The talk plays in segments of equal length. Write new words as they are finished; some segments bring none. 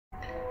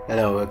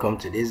Hello, welcome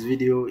to this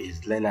video.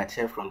 It's Leonard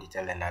here from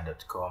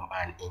Leonard.com,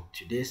 and in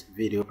today's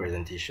video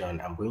presentation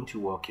I'm going to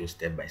walk you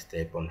step by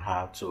step on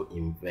how to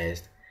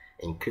invest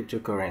in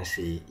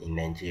cryptocurrency in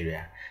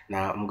Nigeria.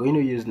 Now I'm going to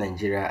use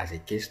Nigeria as a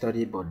case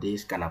study, but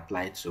this can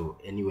apply to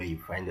anywhere you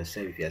find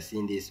yourself. If you're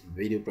seeing this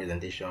video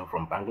presentation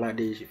from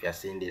Bangladesh, if you're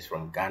seeing this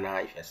from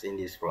Ghana, if you're seeing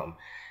this from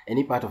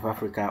any part of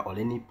Africa or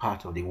any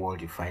part of the world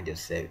you find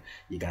yourself,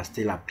 you can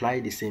still apply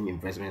the same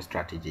investment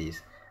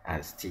strategies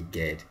and still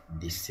get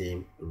the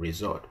same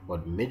result.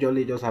 But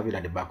majorly just have it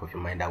at the back of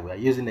your mind that we are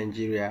using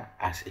Nigeria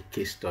as a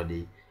case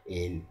study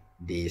in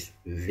this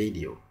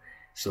video.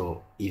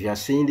 So if you're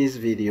seeing this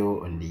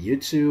video on the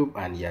YouTube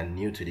and you're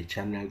new to the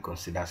channel,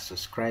 consider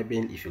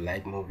subscribing. If you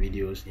like more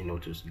videos,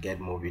 to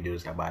get more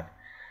videos about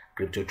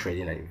crypto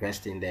trading and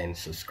investing, then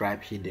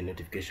subscribe, hit the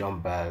notification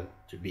bell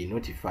to be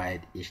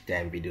notified each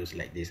time videos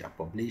like this are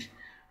published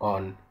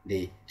on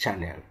the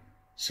channel.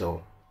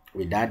 So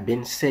with that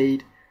being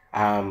said,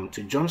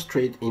 to jump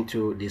straight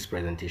into this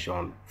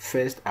presentation,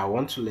 first I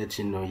want to let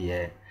you know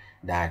here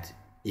that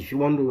if you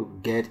want to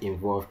get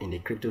involved in the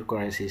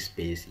cryptocurrency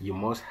space, you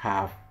must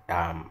have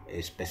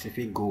a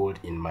specific goal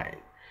in mind.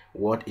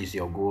 What is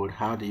your goal?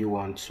 How do you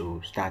want to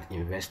start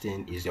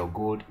investing? Is your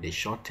goal the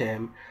short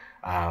term,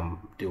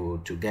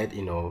 to get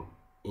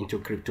into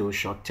crypto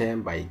short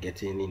term by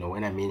getting,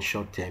 when I mean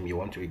short term, you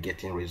want to be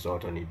getting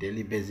results on a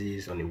daily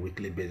basis, on a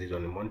weekly basis,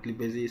 on a monthly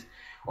basis,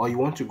 or you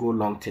want to go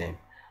long term?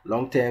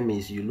 Long term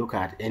is you look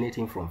at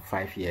anything from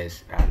 5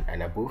 years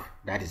and above.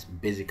 That is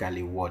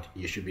basically what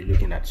you should be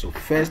looking at. So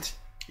first,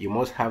 you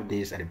must have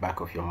this at the back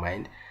of your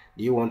mind.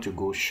 Do you want to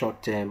go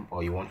short term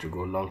or you want to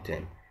go long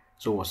term?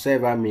 So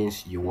whatever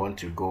means you want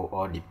to go,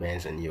 all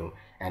depends on you.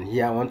 And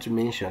here I want to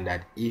mention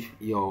that if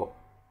your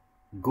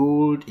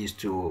goal is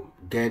to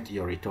get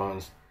your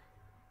returns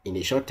in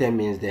the short term,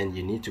 means then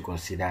you need to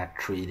consider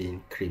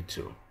trading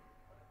crypto.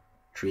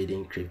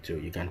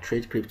 You can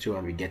trade crypto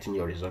and be getting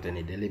your result on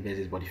a daily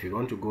basis, but if you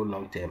want to go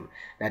long term,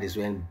 that is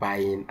when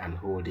buying and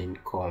holding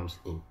comes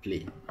in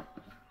play.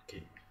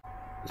 Okay,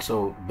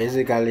 so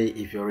basically,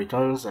 if your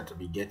returns are to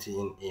be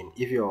getting in,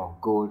 if your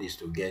goal is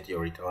to get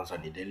your returns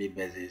on a daily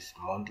basis,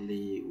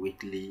 monthly,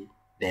 weekly,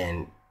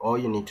 then all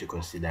you need to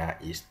consider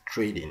is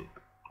trading,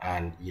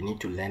 and you need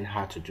to learn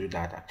how to do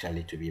that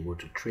actually to be able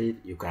to trade.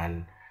 You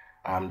can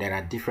there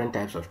are different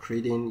types of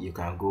trading. You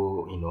can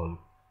go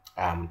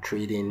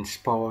trading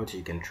spot,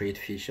 you can trade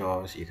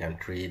futures, you can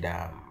trade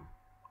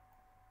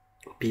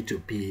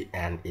P2P,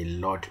 and a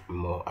lot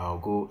more. I'll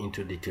go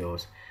into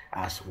details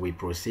as we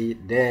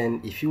proceed. Then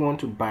if you want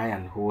to buy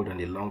and hold on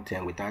the long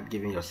term without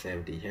giving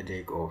yourself the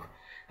headache of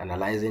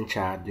analyzing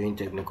chart, doing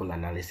technical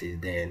analysis,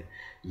 then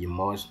you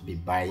must be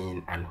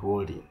buying and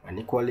holding. And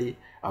equally,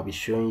 I'll be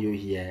showing you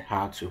here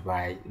how to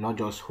buy, not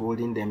just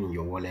holding them in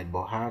your wallet,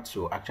 but how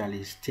to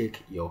actually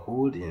stake your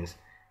holdings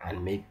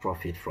and make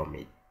profit from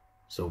it.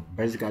 So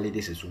basically,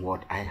 this is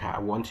what I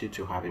want you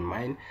to have in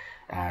mind.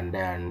 And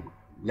then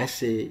let's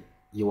say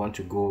you want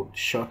to go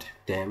short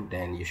term,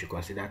 then you should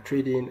consider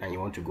trading, and you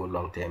want to go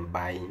long term,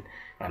 buying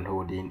and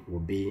holding will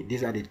be,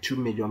 these are the two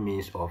major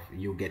means of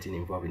you getting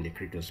involved in the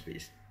crypto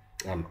space.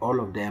 And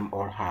all of them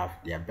all have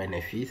their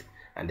benefits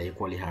and they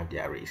equally have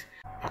their risks.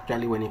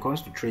 Actually, when it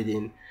comes to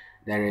trading,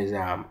 there is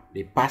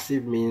the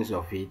passive means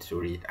of it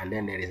to read, and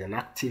then there is an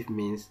active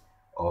means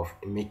of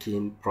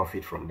making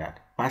profit from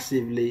that.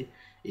 Passively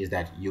is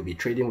that you'll be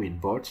trading with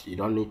bots. You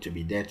don't need to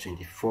be there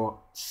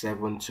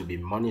 24/7 to be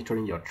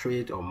monitoring your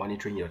trade or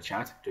monitoring your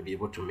chart to be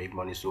able to make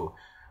money. So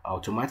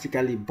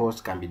automatically bots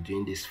can be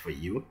doing this for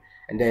you.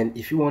 And then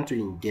if you want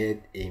to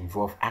get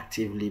involved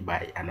actively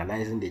by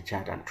analyzing the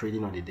chart and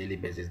trading on a daily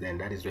basis, then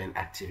that is when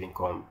active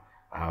income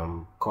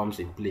comes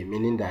in play,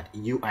 meaning that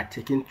you are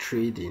taking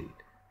trading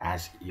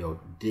as your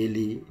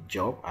daily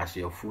job, as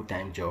your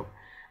full-time job.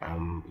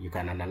 You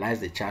can analyze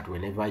the chart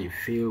whenever you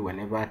feel,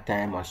 whenever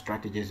time or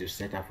strategies you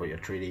set up for your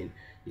trading.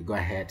 You go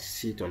ahead,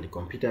 sit on the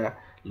computer,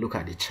 look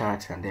at the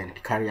chart, and then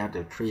carry out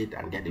the trade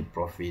and get the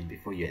profit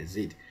before you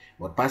exit.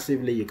 But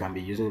passively, you can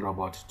be using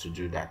robots to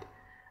do that.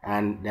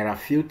 And there are a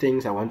few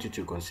things I want you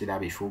to consider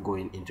before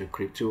going into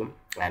crypto,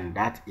 and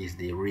that is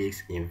the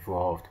risks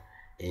involved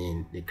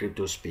in the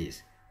crypto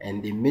space.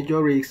 And the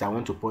major risks I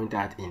want to point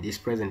out in this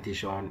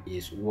presentation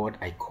is what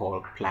I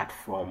call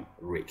platform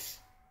risks.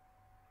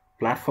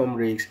 Platform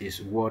risks is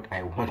what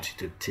I want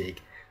you to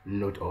take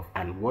note of.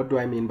 And what do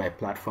I mean by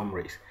platform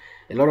risks?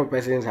 A lot of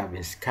persons have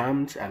been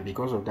scammed, and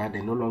because of that,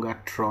 they no longer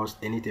trust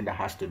anything that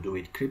has to do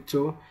with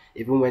crypto,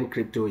 even when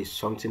crypto is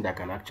something that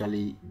can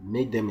actually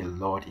make them a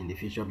lot in the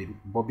future.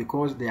 But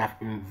because they have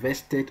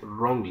invested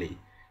wrongly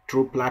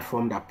through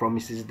platform that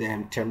promises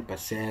them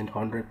 10%,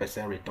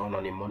 100% return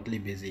on a monthly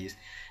basis,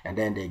 and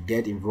then they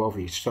get involved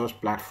with such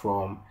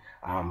platform,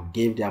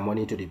 give their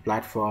money to the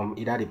platform.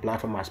 Either the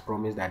platform has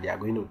promised that they are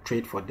going to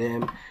trade for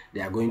them, they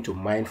are going to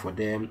mine for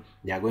them,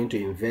 they are going to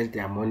invest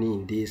their money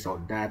in this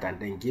or that, and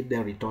then give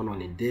them return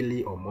on a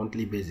daily or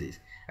monthly basis.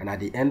 And at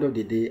the end of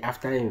the day,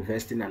 after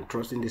investing and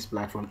trusting this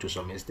platform to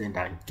some extent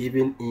and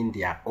giving in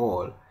their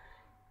all,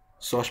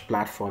 such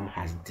platform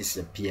has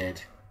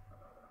disappeared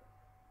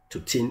to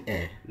thin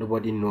air.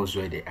 Nobody knows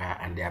where they are,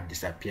 and they have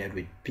disappeared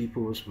with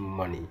people's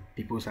money,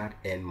 people's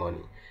hard-earned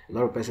money. A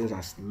lot of persons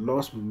has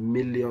lost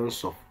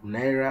millions of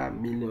naira,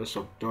 millions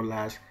of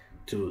dollars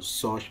to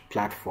such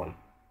platform.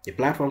 The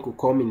platform could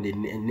come in the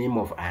name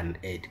of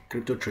a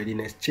crypto trading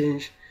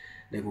exchange.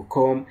 They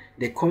come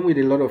with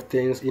a lot of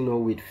things,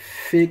 with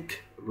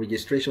fake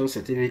registration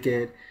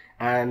certificate.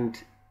 And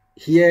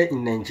here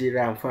in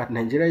Nigeria, in fact,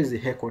 Nigeria is the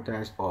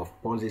headquarters of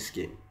Ponzi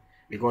scheme,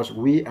 because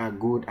we are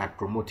good at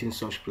promoting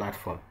such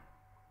platform.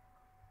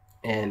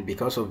 And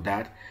because of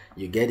that,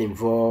 you get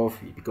involved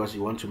because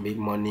you want to make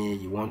money,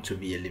 you want to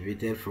be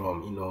elevated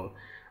from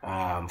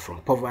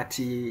from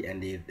poverty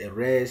and the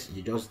rest.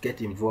 You just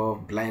get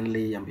involved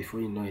blindly, and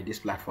before you know it, this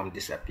platform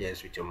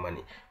disappears with your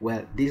money.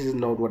 Well, this is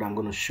not what I'm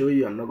going to show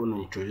you. I'm not going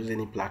to introduce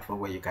any platform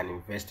where you can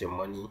invest your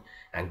money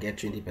and get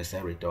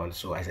 20% return.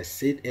 So as I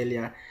said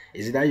earlier,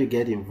 is either you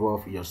get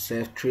involved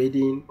yourself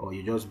trading, or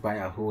you just buy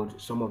and hold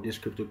some of these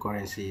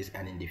cryptocurrencies,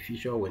 and in the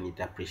future when it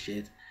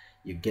appreciates,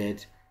 you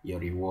get your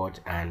reward.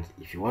 And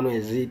if you want to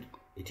exit,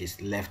 it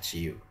is left to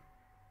you.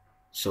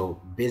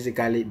 So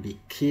basically, be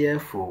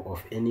careful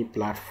of any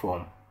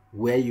platform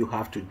where you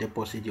have to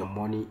deposit your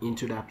money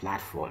into that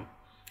platform,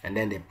 and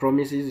then they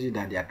promises you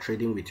that they are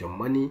trading with your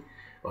money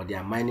or they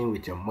are mining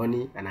with your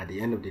money, and at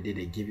the end of the day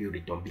they give you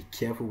return. Be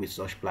careful with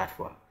such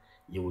platform.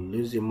 You will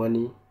lose your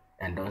money,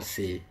 and don't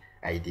say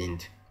I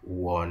didn't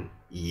warn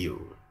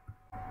you.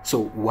 So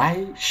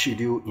why should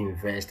you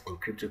invest in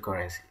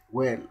cryptocurrency?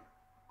 Well,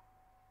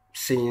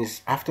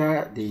 since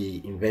after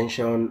the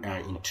invention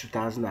in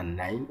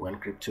 2009, when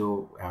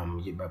crypto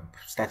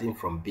starting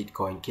from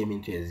Bitcoin came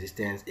into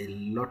existence, a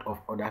lot of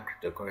other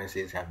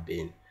cryptocurrencies have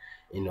been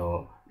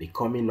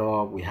coming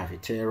up. We have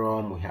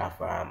Ethereum, we have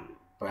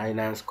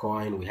Binance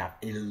coin, we have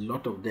a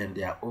lot of them.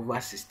 There are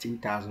over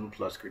 16,000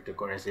 plus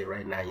cryptocurrency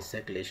right now in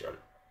circulation.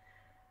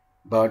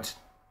 But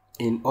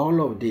in all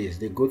of this,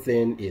 the good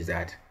thing is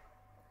that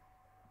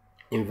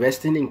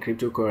investing in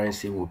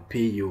cryptocurrency will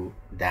pay you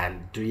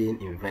than doing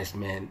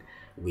investment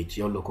with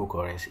your local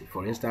currency.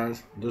 For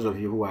instance, those of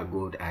you who are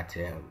good at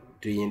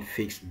doing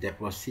fixed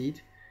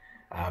deposit,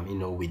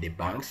 with the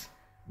banks,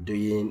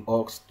 doing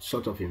all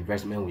sorts of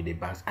investment with the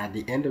banks, at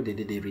the end of the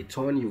day, the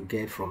return you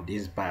get from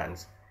these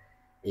banks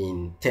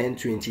in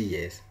 10-20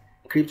 years,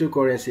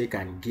 cryptocurrency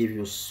can give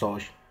you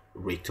such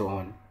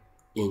return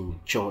in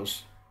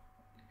just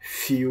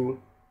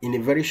in a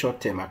very short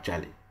term.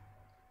 Actually,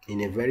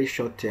 in a very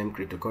short term,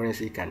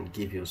 cryptocurrency can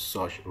give you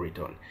such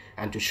return.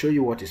 And to show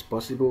you what is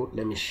possible,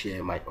 let me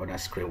share my other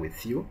screen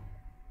with you.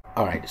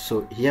 All right,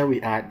 so here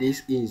we are.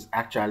 This is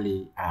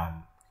actually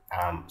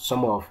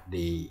some of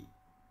the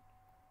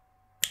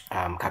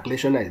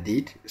calculation I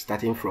did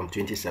starting from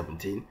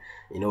 2017.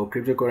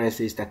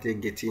 Cryptocurrency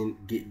started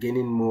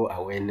gaining more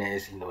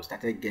awareness,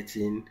 started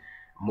getting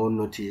more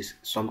notice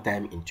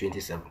sometime in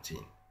 2017.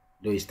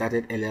 Though it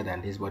started earlier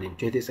than this, but in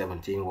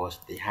 2017 was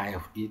the high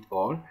of it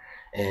all.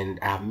 And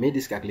I've made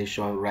this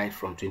calculation right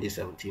from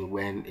 2017,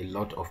 when a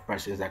lot of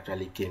persons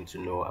actually came to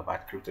know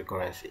about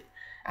cryptocurrency.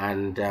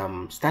 And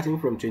starting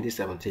from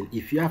 2017,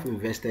 if you have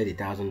invested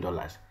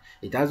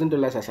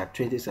 $1,000 as at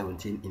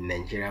 2017 in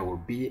Nigeria will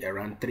be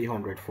around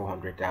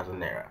 300-400,000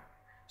 naira.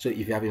 So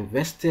if you have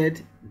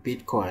invested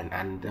Bitcoin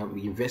and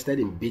invested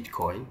in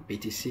Bitcoin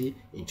BTC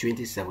in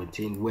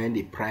 2017, when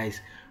the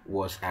price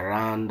was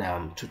around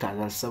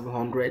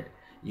 2,700,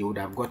 you would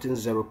have gotten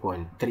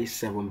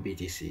 0.37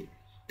 BTC.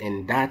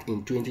 And that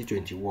in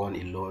 2021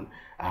 alone,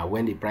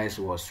 when the price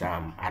was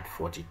at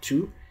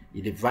 42,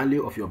 the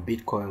value of your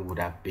Bitcoin would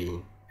have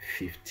been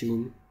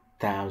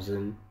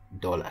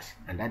 $15,000,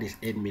 and that is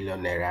 8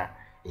 million naira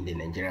in the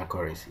Nigerian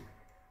currency.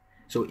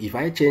 So if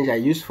I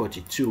use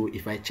 42,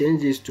 if I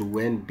change this to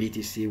when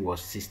BTC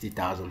was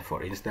 60,000,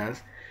 for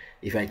instance,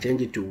 if I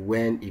change it to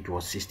when it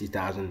was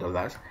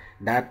 $60,000,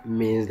 that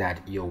means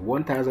that your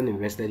 1,000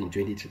 invested in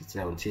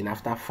 2017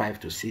 after 5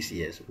 to 6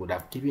 years would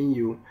have given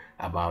you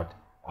about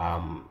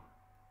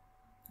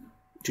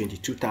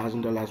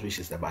 $22,000, which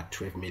is about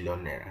 12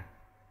 million naira.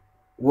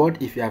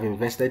 What if you have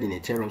invested in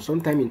Ethereum?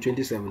 Sometime in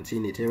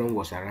 2017, Ethereum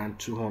was around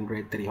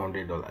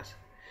 $200-300.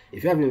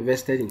 If you have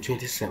invested in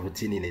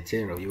 2017 in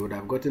Ethereum, you would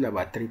have gotten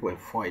about 3.4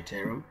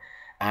 Ethereum.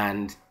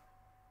 And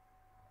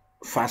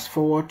fast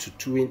forward to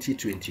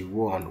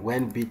 2021,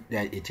 when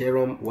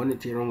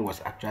Ethereum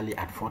was actually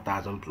at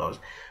 4,000 plus.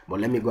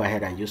 But let me go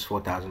ahead and use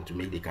 4,000 to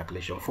make the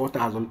calculation.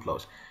 4,000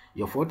 plus.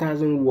 Your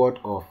 4,000 worth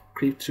of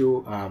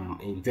crypto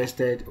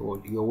invested, or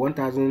your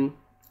 1,000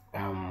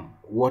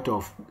 worth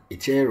of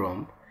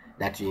Ethereum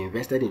that you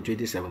invested in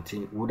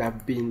 2017 would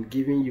have been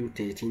giving you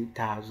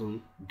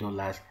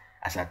 $13,000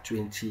 as at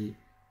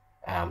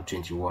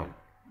 2021,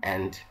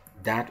 and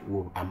that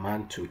will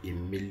amount to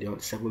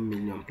 7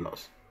 million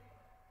plus.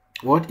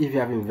 What if you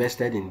have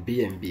invested in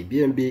BNB?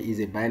 BNB is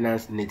a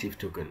Binance native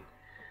token,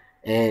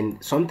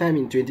 and sometime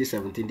in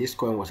 2017 this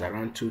coin was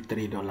around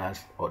 $2-3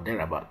 or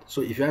thereabout.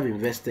 So if you have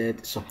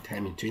invested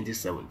sometime in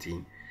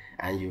 2017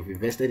 and you've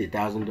invested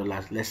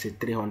 $1,000, let's say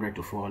 $300,000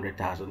 to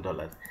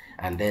 $400,000,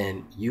 and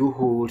then you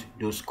hold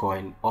those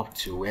coins up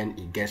to when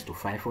it gets to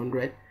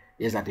 500,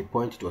 Yes, at the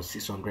point it was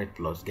 600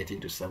 plus,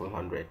 getting to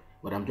 700,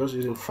 but I'm just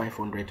using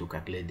 500 to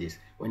calculate this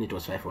when it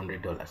was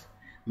 $500,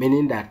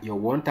 meaning that your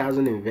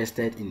 1,000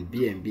 invested in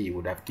BNB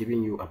would have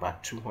given you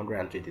about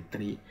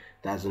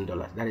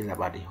 $223,000. That is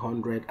about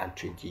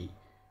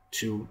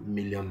 122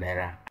 million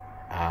naira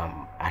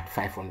at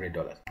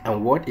 $500.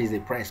 And what is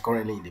the price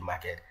currently in the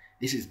market?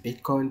 This is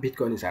Bitcoin.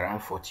 Bitcoin is around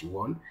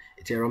 41,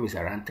 Ethereum is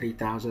around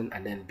 3,000,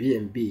 and then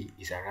BNB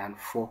is around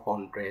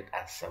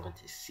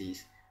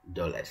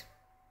 $476.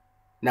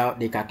 Now,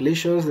 the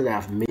calculations that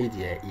I've made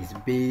here is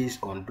based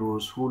on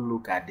those who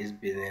look at this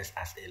business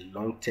as a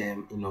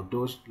long-term,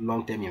 those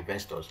long-term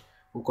investors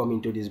who come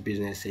into this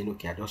business saying,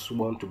 okay, I just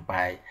want to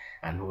buy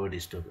and hold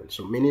this token.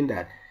 So meaning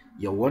that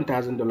your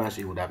 $1,000,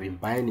 you would have been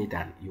buying it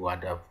and you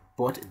would have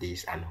bought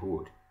this and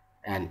hold.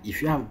 And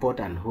if you have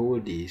bought and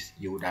hold this,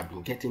 you would have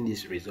been getting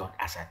this result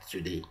as at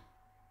today,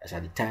 as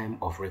at the time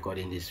of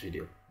recording this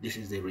video. This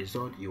is the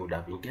result you would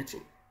have been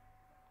getting.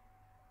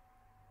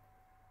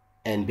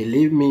 And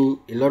believe me,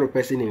 a lot of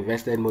persons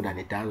invested more than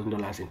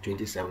 $1,000 in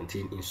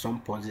 2017 in some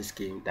Ponzi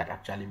scheme that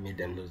actually made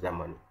them lose their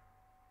money.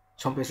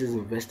 Some persons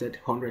invested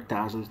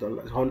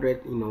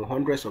 $100,000,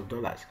 hundreds of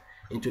dollars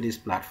into this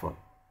platform.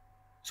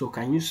 So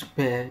can you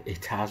spare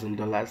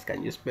 $1,000?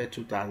 Can you spare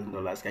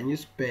 $2,000? Can you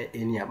spare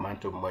any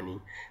amount of money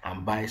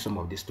and buy some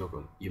of this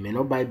token? You may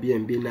not buy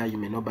BNB now, you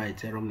may not buy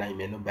Ethereum now, you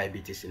may not buy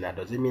BTC now.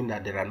 Does it mean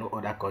that there are no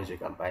other coins you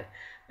can buy?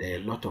 There are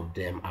a lot of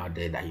them out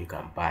there that you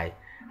can buy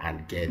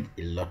and get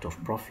a lot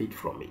of profit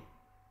from it.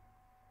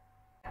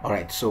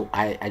 Alright, so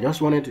I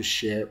just wanted to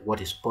share what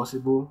is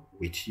possible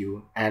with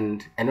you.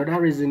 And another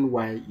reason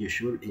why you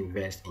should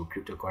invest in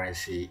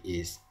cryptocurrency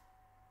is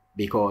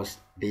because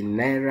the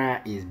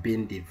Naira is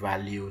being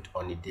devalued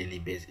on a daily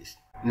basis.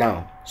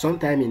 Now,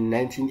 sometime in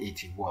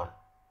 1981,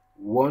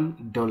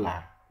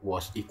 $1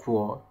 was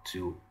equal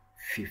to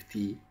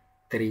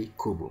 53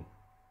 kobo.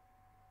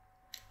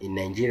 In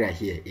Nigeria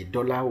here, a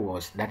dollar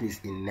was, that is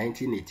in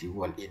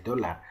 1981, a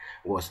dollar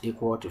was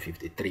equal to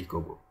 53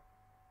 kobo.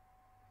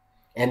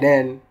 And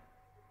then,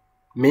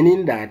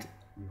 meaning that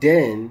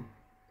then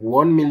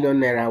 1 million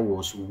naira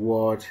was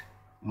worth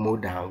more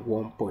than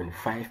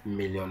 $1.5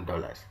 million.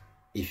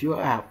 If you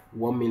have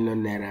 1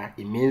 million naira,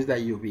 it means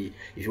that you'll be,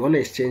 if you want to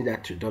exchange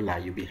that to dollar,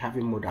 you'll be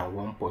having more than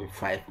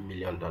 $1.5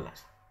 million.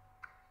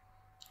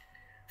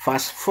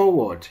 Fast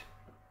forward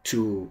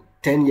to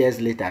 10 years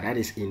later, that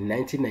is in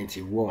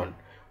 1991,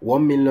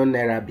 1 million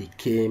naira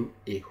became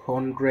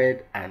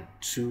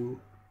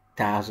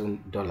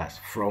 $102,000.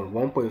 From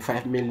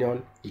 1.5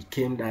 million, it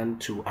came down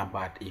to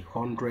about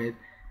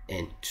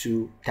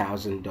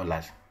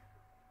 $102,000.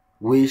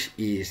 Which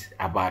is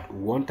about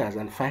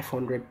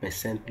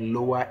 1,500%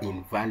 lower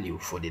in value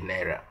for the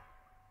Naira.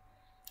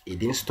 It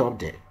didn't stop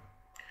there.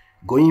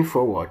 Going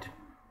forward,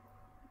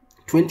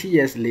 20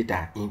 years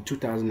later, in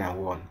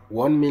 2001,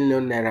 1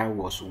 million Naira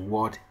was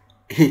worth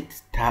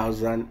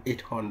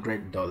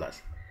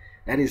 $8,800.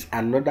 That is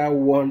another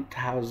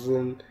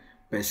 1,000%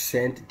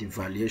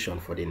 devaluation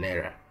for the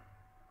Naira.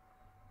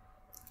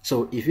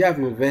 So if you have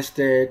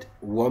invested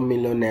 1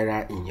 million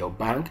Naira in your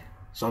bank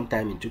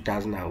sometime in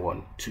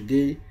 2001,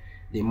 today,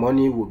 the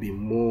money will be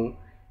more,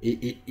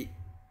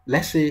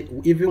 let's say,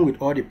 even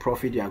with all the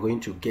profit you are going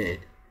to get,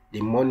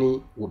 the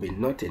money will be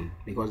nothing,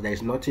 because there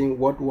is nothing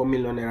what 1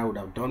 million naira would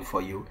have done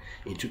for you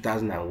in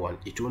 2001.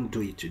 It won't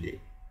do it today.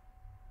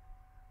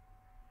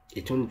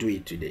 It won't do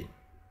it today.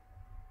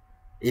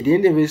 It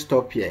didn't even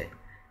stop here.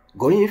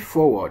 Going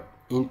forward,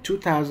 in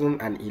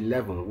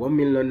 2011, 1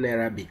 million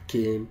naira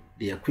became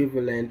the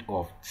equivalent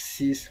of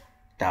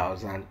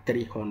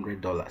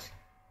 $6,300.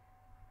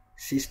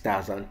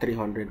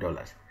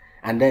 $6,300.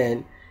 And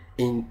then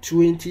in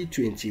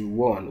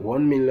 2021,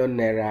 1 million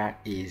naira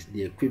is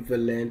the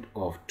equivalent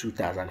of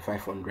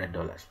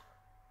 $2,500.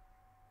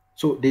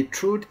 So the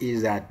truth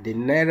is that the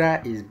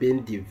Naira is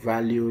being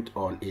devalued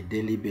on a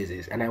daily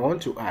basis. And I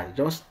want to ask,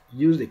 just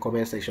use the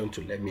comment section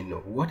to let me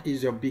know, what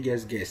is your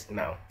biggest guess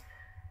now?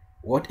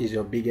 What is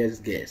your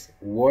biggest guess?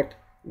 What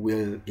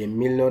will 1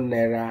 million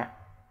naira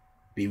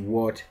be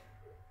worth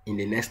in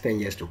the next 10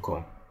 years to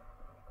come?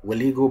 Will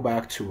it go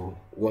back to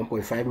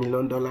 $1.5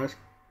 million?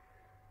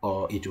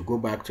 Or it will go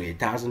back to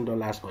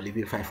 $1,000 or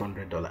even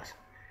 $500?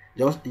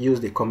 Just use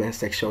the comment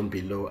section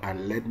below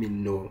and let me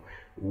know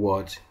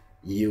what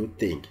you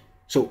think.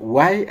 So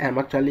why I'm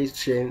actually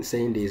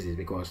saying this is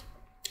because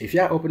if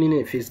you are opening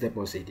a fixed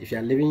deposit, if you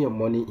are leaving your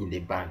money in the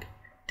bank,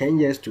 10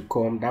 years to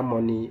come, that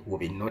money will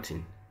be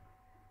nothing.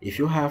 If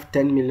you have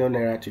 10 million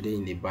naira today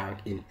in the bank,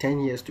 in 10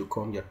 years to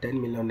come, your 10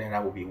 million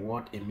naira will be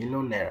worth 1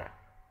 million naira.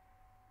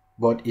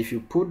 But if you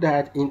put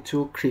that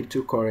into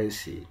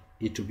cryptocurrency,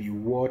 it will be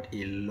worth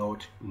a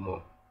lot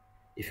more.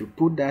 If you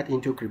put that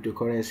into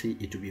cryptocurrency,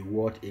 it will be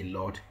worth a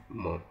lot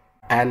more.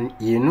 And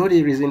you know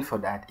the reason for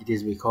that? It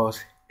is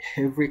because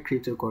every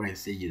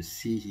cryptocurrency you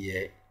see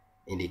here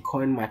in the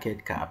coin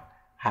market cap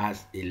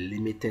has a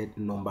limited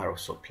number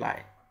of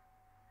supply.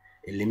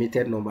 A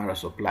limited number of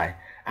supply.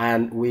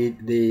 And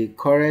with the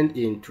current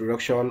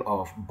introduction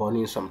of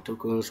burning some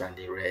tokens and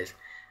the rest,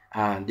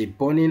 the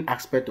burning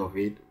aspect of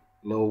it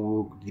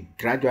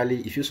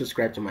Gradually, if you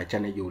subscribe to my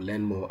channel, you will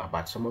learn more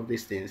about some of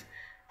these things.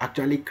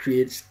 Actually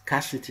create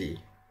scarcity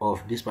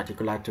of this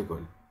particular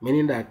token,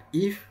 meaning that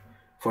if,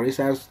 for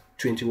instance,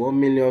 21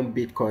 million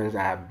bitcoins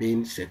are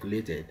being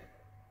circulated,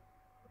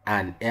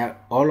 and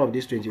all of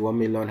these 21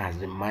 million has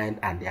been mined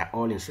and they are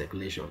all in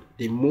circulation,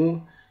 the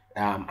more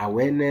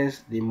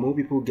awareness, the more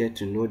people get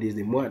to know this,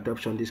 the more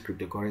adoption this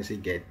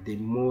cryptocurrency get, the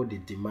more the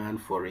demand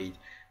for it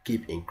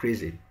keep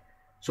increasing.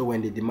 So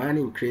when the demand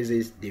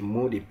increases, the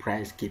more the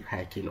price keep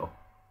hiking up.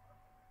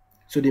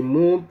 So the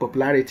more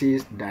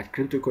popularities that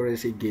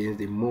cryptocurrency gains,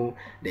 the more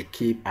they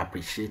keep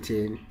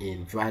appreciating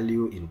in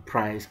value, in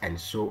price, and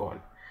so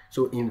on.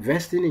 So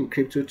investing in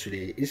crypto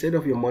today, instead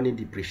of your money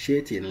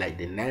depreciating like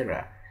the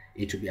Naira,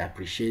 it will be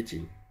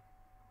appreciating.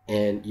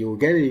 And you will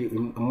get a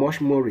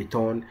much more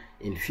return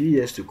in few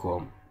years to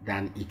come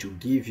than it will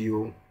give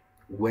you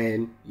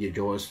when you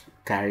just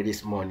carry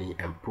this money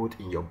and put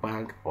in your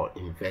bank or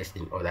invest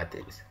in other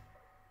things.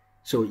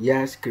 So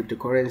yes,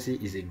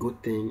 cryptocurrency is a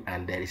good thing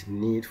and there is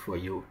need for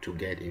you to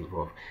get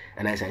involved.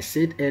 And as I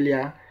said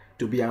earlier,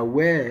 to be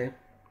aware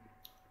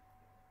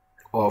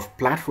of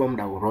platform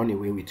that will run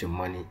away with your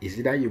money is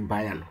either you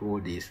buy and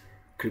hold this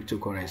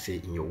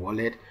cryptocurrency in your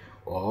wallet,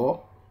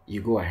 or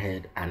you go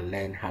ahead and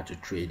learn how to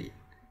trade it.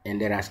 And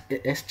there are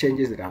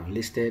exchanges that I've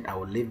listed. I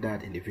will leave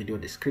that in the video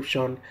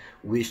description,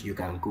 which you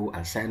can go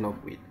and sign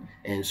up with.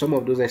 And some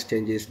of those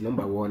exchanges,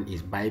 number one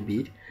is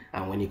Bybit.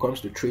 And when it comes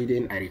to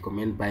trading, I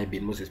recommend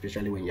Bybit, most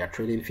especially when you are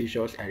trading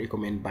futures. I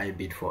recommend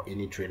Bybit for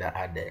any trader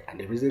out there. And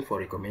the reason for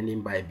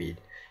recommending Bybit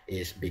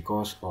is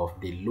because of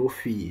the low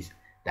fees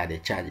that they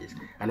charges.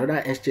 Another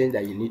exchange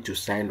that you need to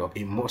sign up,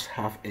 a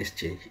must-have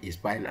exchange, is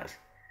Binance.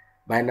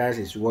 Binance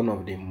is one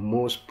of the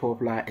most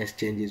popular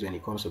exchanges when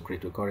it comes to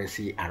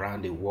cryptocurrency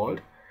around the world,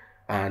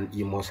 and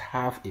you must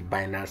have a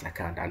Binance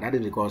account. And that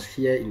is because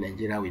here in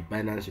Nigeria with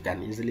Binance, you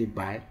can easily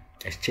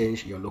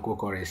exchange your local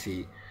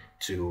currency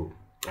to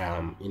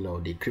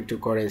the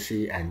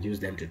cryptocurrency and use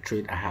them to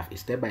trade. I have a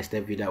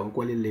step-by-step video. I will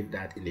equally leave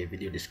that in the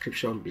video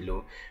description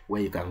below,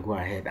 where you can go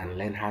ahead and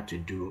learn how to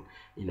do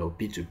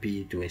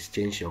P2P, to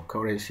exchange your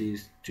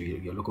currencies to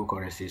your local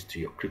currencies to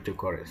your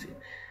cryptocurrency.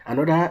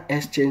 Another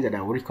exchange that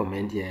I would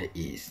recommend here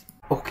is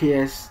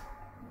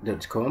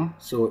OKS.com.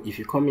 So if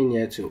you come in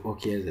here to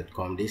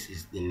OKS.com, this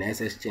is the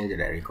next exchange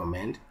that I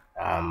recommend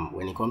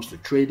when it comes to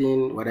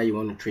trading, whether you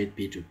want to trade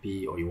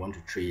P2P or you want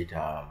to trade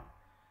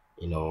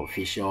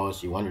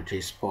futures, you want to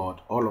trade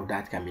spot, all of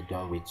that can be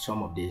done with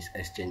some of these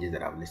exchanges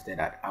that I've listed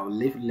out. I will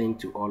leave link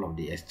to all of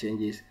the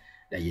exchanges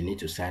that you need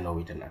to sign up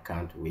with an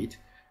account with,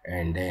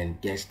 and then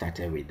get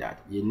started with that.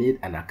 You need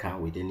an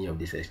account with any of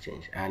this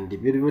exchange, and the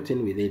beautiful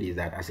thing with it is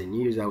that as a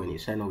new user, when you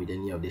sign up with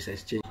any of this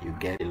exchange, you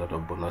get a lot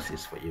of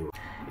bonuses for you.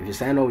 If you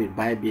sign up with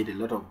Bybit, a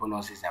lot of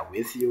bonuses are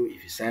with you.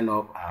 If you sign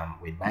up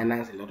with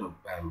Binance, a lot of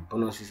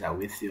bonuses are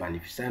with you. And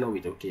if you sign up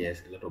with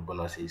OKS, a lot of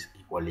bonuses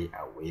equally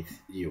are with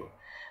you.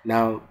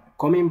 Now,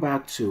 coming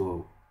back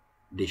to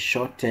the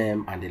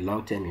short-term and the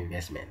long-term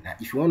investment. Now,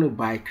 if you want to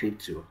buy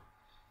crypto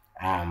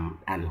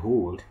and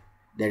hold,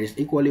 there is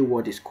equally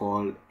what is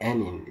called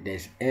earning.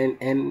 There's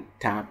N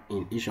tab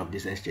in each of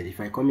these exchanges. If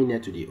I come in here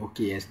to the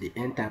OKS, the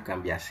N tab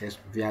can be accessed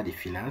via the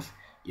finance.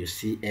 You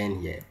see N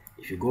here.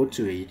 If you go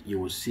to it, you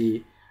will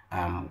see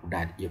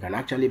that you can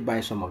actually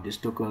buy some of these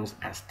tokens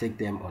and stake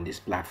them on this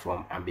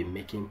platform and be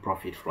making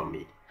profit from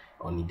it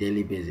on a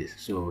daily basis.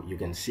 So you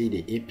can see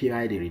the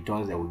API, the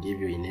returns that will give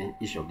you in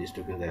each of these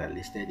tokens that are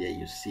listed here.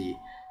 You see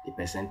the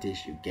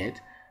percentage you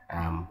get,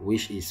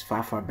 which is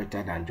far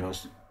better than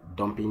just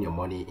dumping your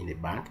money in the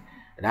bank.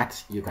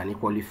 That you can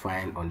equally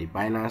find on the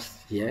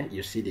Binance. Here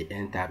you see the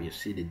N tab, you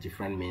see the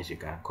different means. You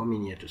can come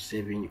in here to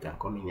saving, you can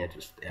come in here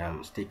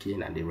to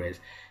staking and the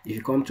rest. If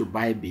you come to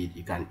Bybit,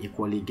 you can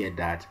equally get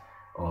that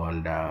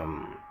on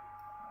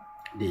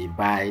the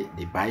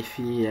buy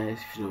fee here.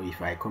 So if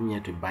I come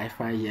here to buy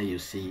fee here, you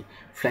see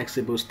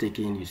flexible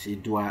staking, you see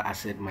dual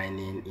asset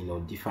mining,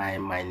 DeFi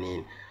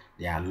mining.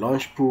 There are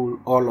launch pool.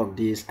 All of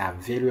these are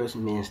various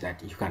means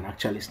that you can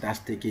actually start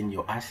staking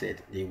your asset,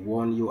 the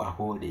one you are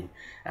holding,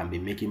 and be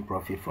making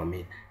profit from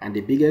it. And the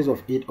biggest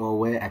of it all,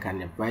 where I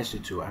can advise you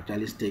to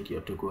actually stake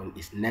your token,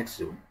 is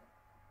Nexo.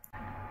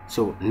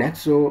 So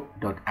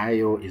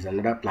Nexo.io is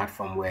another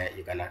platform where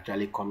you can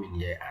actually come in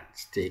here and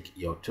stake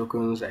your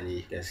tokens, and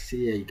you can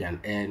see here you can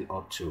earn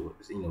up to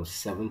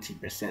 70%,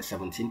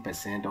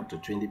 17%, up to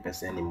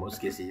 20% in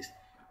most cases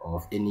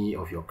of any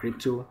of your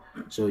crypto.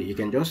 So you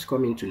can just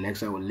come into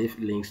Nexo. I will leave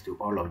links to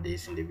all of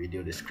this in the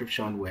video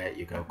description, where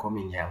you can come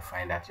in here and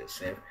find out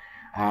yourself.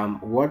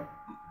 What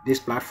this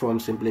platform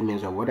simply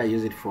means, or what I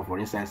use it for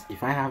instance,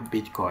 if I have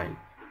Bitcoin,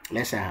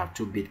 let's say I have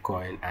 2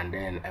 Bitcoin, and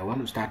then I want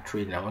to start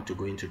trading, I want to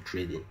go into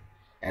trading,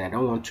 and I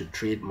don't want to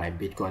trade my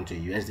Bitcoin to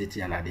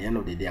USDT, and at the end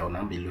of the day I will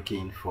now be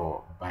looking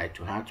for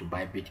how to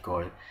buy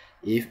Bitcoin.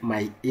 If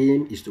my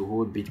aim is to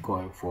hold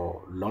Bitcoin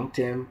for long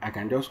term, I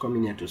can just come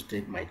in here to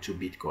stake my 2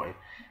 Bitcoin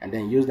and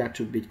then use that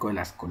 2 Bitcoin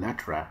as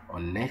collateral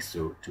on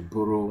Nexo to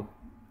borrow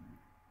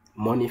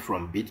money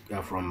from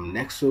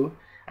Nexo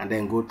and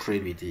then go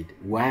trade with it.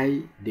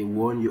 Why the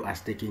one you are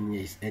staking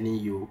here is earning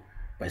you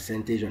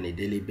percentage on a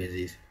daily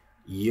basis,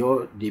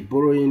 the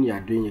borrowing you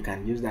are doing, you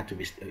can use that to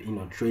be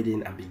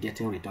trading and be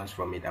getting returns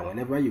from it. And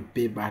whenever you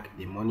pay back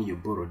the money you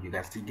borrowed, you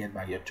can still get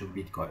back your 2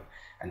 Bitcoin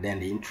and then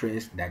the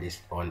interest that is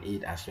on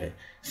it as well.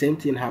 Same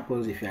thing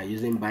happens if you are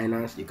using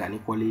Binance. You can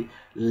equally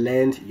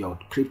lend your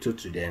crypto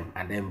to them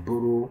and then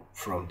borrow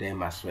from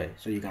them as well.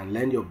 So you can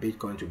lend your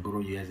Bitcoin to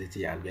borrow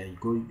USDT and then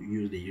go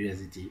use the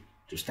USDT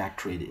to start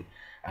trading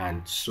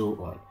and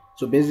so on.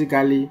 So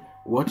basically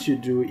what you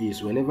do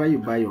is, whenever you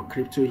buy your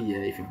crypto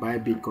here, if you buy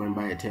Bitcoin,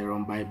 buy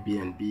Ethereum, buy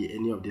BNB,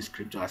 any of these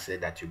crypto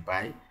assets that you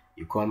buy,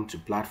 you come to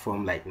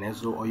platform like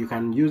Nezo, or you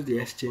can use the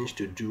exchange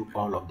to do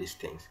all of these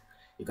things.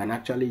 You can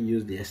actually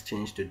use the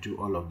exchange to do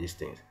all of these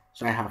things.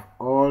 So I have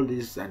all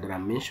these that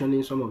I'm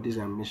mentioning. Some of these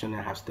I'm mentioning,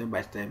 I have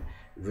step-by-step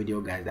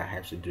video guides that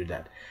helps to do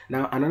that.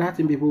 Now another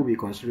thing people will be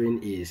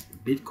considering is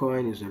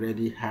Bitcoin is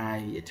already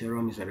high,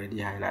 Ethereum is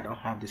already high, and I don't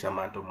have this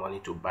amount of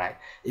money to buy.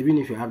 Even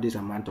if you have this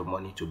amount of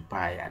money to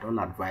buy, I don't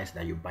advise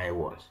that you buy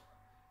once.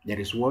 There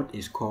is what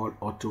is called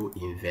auto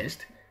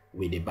invest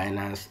with the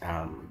Binance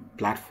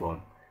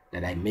platform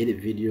that I made a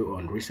video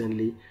on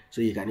recently,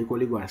 so you can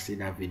equally go and see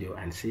that video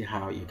and see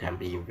how you can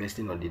be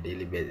investing on the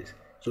daily basis.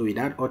 So with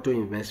that auto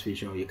invest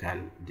feature, you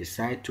can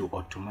decide to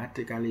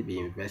automatically be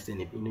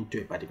investing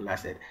into a particular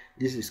asset.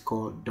 This is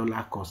called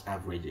dollar cost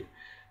averaging,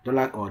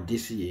 dollar or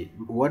DCA.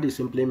 What it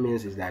simply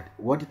means is that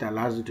what it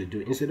allows you to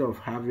do, instead of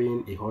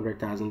having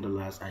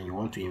 $100,000 and you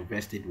want to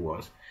invest it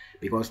once,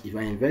 because if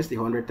I invest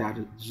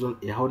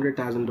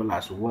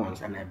 $100,000 once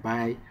and I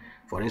buy,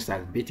 for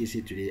instance,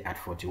 BTC today at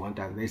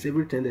 41,000, there's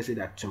every tendency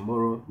that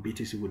tomorrow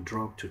BTC will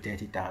drop to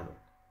 30,000.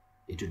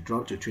 It will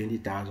drop to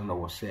 20,000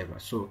 or whatever.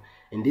 So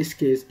in this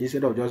case,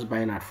 instead of just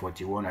buying at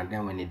 41 and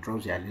then when it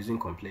drops you are losing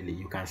completely,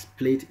 you can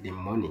split the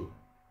money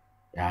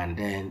and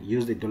then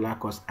use the dollar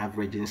cost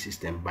averaging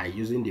system by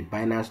using the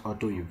Binance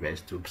auto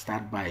invest to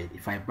start buying.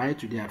 If I buy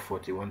today at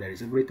 41, there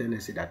is every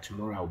tendency that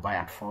tomorrow I'll buy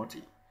at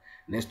 40,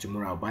 next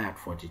tomorrow I'll buy at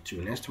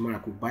 42, next tomorrow I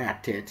could buy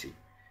at 30.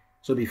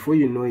 So before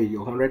you know it,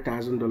 your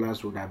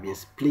 $100,000 would have been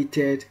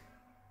splitted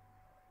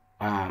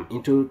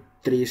into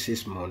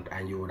 3-6 months,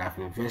 and you would have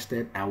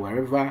invested. And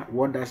wherever,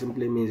 what that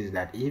simply means is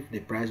that if the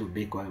price of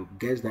Bitcoin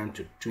gets down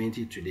to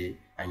 20 today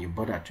and you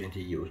bought at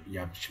 20, you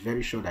are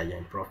very sure that you're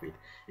in profit.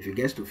 If it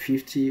gets to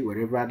 50,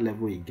 wherever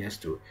level it gets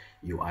to,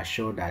 you are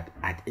sure that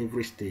at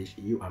every stage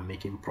you are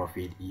making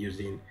profit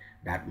using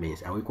that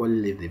means. I will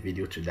equally leave the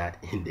video to that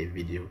in the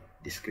video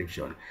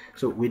description.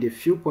 So with the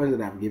few points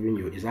that I've given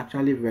you, it's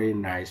actually very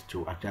nice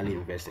to actually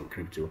invest in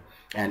crypto.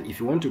 And if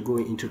you want to go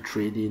into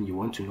trading, you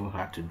want to know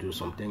how to do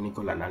some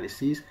technical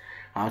analysis,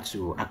 how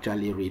to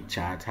actually read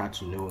charts, how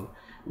to know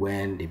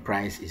when the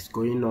price is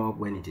going up,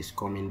 when it is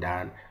coming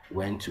down,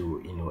 when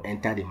to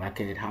enter the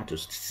market, how to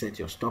set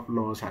your stop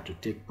loss, how to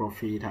take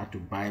profit, how to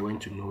buy, when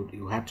to know,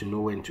 you have to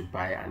know when to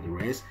buy, and the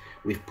rest.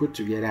 We've put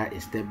together a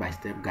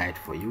step-by-step guide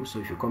for you. So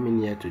if you come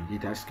in here to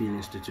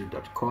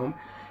digitalskillinstitute.com,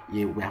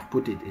 we have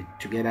put it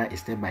together a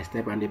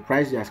step-by-step, and the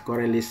price you are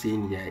currently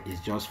seeing here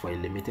is just for a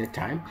limited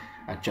time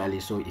actually.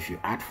 So if you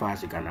add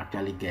fast, you can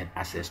actually get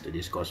access to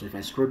this course. So if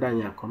I scroll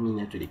down here, coming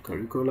here to the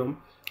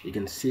curriculum, you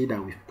can see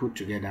that we've put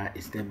together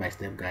a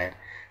step-by-step guide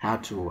how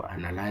to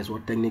analyze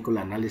what technical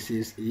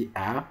analysis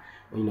are,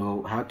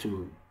 how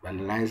to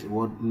analyze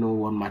what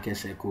market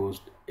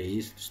cycles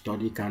is,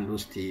 study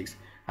candlesticks,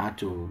 how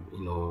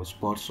to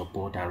spot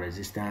support and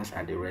resistance,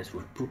 and the rest.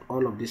 We've put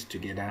all of this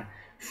together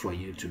for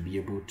you to be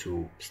able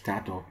to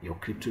start up your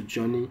crypto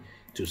journey,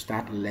 to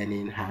start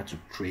learning how to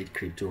trade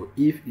crypto.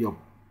 If your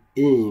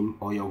aim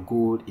or your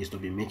goal is to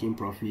be making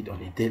profit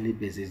on a daily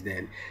basis,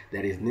 then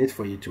there is need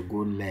for you to go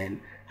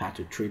learn how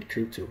to trade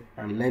crypto,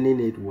 and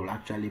learning it will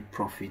actually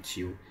profit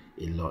you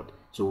a lot.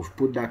 So we've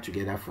put that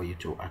together for you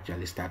to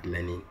actually start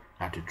learning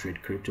how to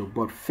trade crypto.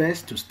 But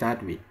first, to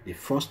start with, the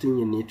first thing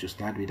you need to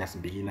start with as a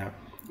beginner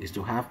is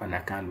to have an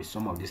account with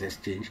some of these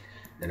exchanges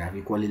that I've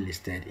equally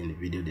listed in the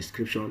video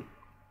description.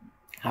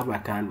 Have an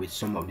account with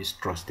some of these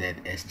trusted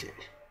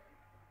exchange.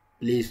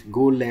 Please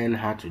go learn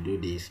how to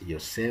do this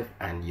yourself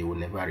and you will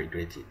never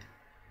regret it.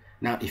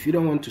 Now, if you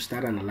don't want to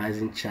start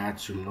analyzing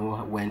charts to know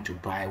when to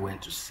buy, when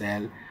to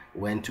sell,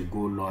 when to go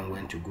long,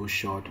 when to go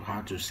short,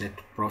 how to set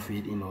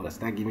profit,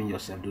 start giving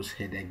yourself those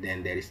headaches,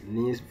 then there is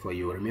need for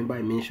you. Remember,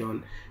 I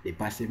mentioned the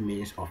passive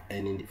means of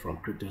earning from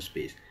crypto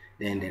space.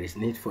 Then there is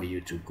need for you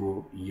to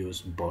go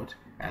use bot,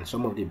 and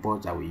some of the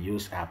bots that we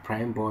use are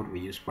Prime bot. We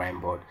use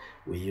Prime bot.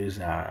 We use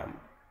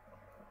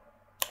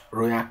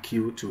Royal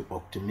Q to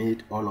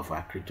optimize all of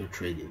our crypto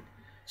trading.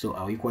 So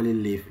I'll equally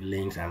leave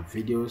links and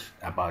videos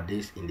about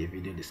this in the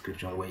video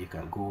description where you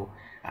can go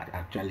and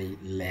actually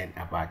learn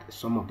about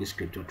some of this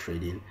crypto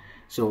trading.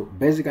 So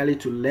basically,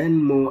 to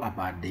learn more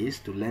about this,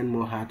 to learn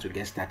more how to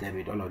get started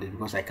with all of this,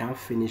 because I can't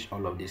finish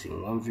all of this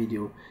in one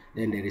video,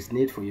 then there is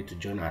need for you to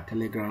join our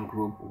Telegram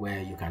group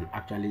where you can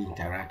actually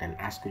interact and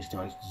ask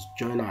questions.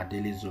 Join our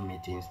daily Zoom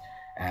meetings,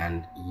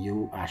 and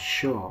you are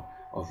sure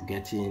of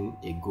getting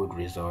a good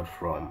result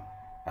from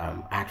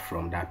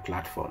from that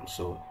platform.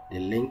 So the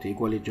link to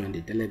equally join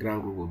the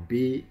Telegram group will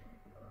be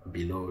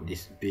below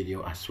this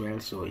video as well.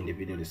 So in the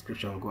video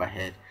description, go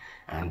ahead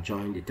and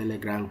join the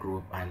Telegram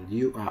group, and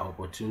you are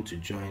opportune to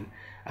join.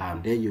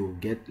 There you will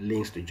get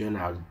links to join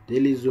our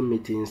daily Zoom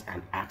meetings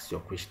and ask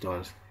your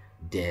questions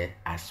there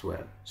as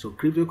well. So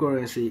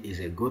cryptocurrency is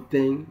a good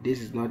thing.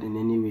 This is not in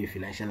any way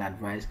financial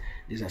advice.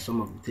 These are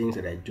some of the things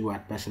that I do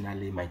at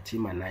personally, my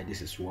team and I.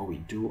 This is what we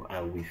do,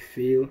 and we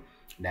feel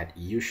that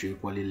you should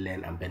equally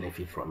learn and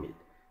benefit from it.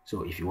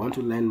 So if you want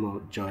to learn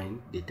more,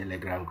 join the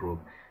Telegram group,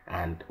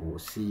 and we'll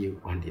see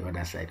you on the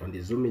other side. On the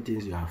Zoom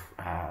meetings, you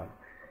have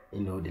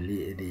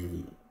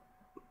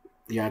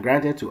you are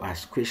granted to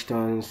ask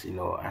questions,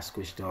 ask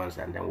questions,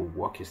 and then we'll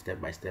walk you step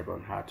by step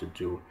on how to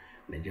do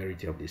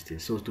majority of these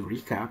things. So to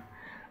recap,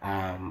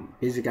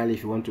 basically,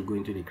 if you want to go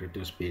into the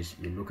crypto space,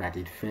 you look at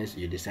it first.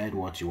 You decide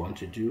what you want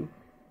to do.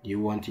 Do you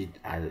want it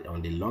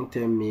on the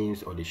long-term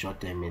means or the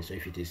short-term means? So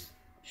if it is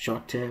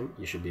short-term,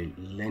 you should be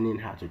learning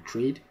how to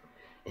trade.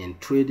 And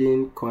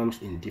trading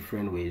comes in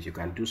different ways. You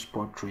can do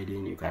spot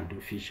trading, you can do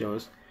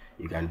futures,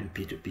 you can do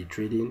P2P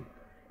trading.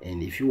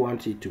 And if you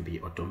want it to be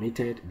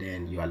automated,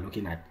 then you are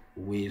looking at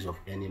ways of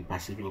earning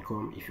passive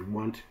income. If you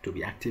want to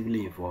be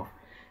actively involved,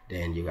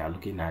 then you are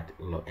looking at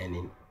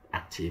earning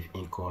active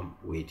income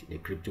with the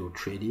crypto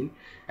trading.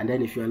 And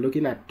then if you are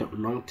looking at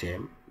long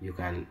term, you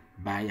can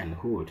buy and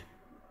hold.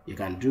 You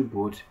can do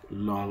both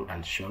long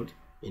and short.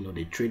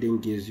 The trading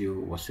gives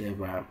you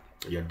whatever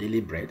your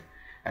daily bread,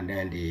 and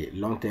then the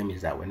long term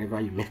is that whenever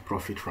you make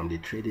profit from the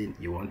trading,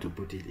 you want to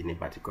put it in a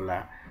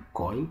particular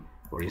coin.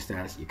 For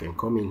instance, you can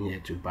come in here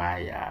to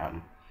buy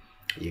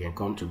you can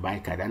come to buy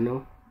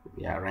Cardano.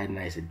 Yeah, right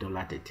now it's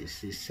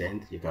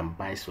 $1.36. You can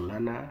buy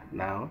Solana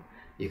now.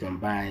 You can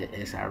buy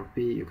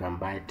SRP, you can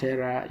buy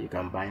Terra, you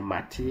can buy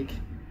Matic,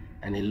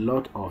 and a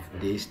lot of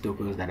these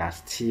tokens that are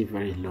still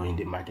very low in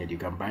the market. You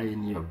can buy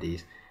any of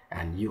these,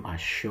 and you are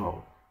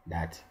sure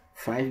that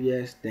 5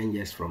 years, 10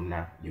 years from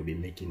now, you'll be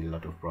making a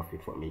lot of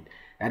profit from it.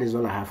 That is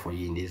all I have for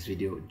you in this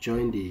video.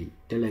 Join the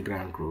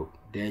Telegram group.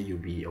 There you'll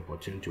be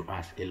opportune to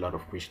ask a lot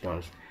of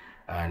questions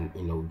and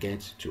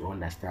get to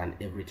understand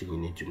everything you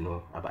need to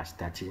know about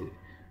starting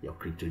your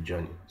crypto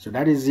journey. So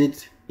that is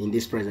it in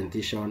this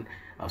presentation.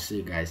 I'll see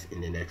you guys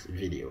in the next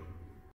video.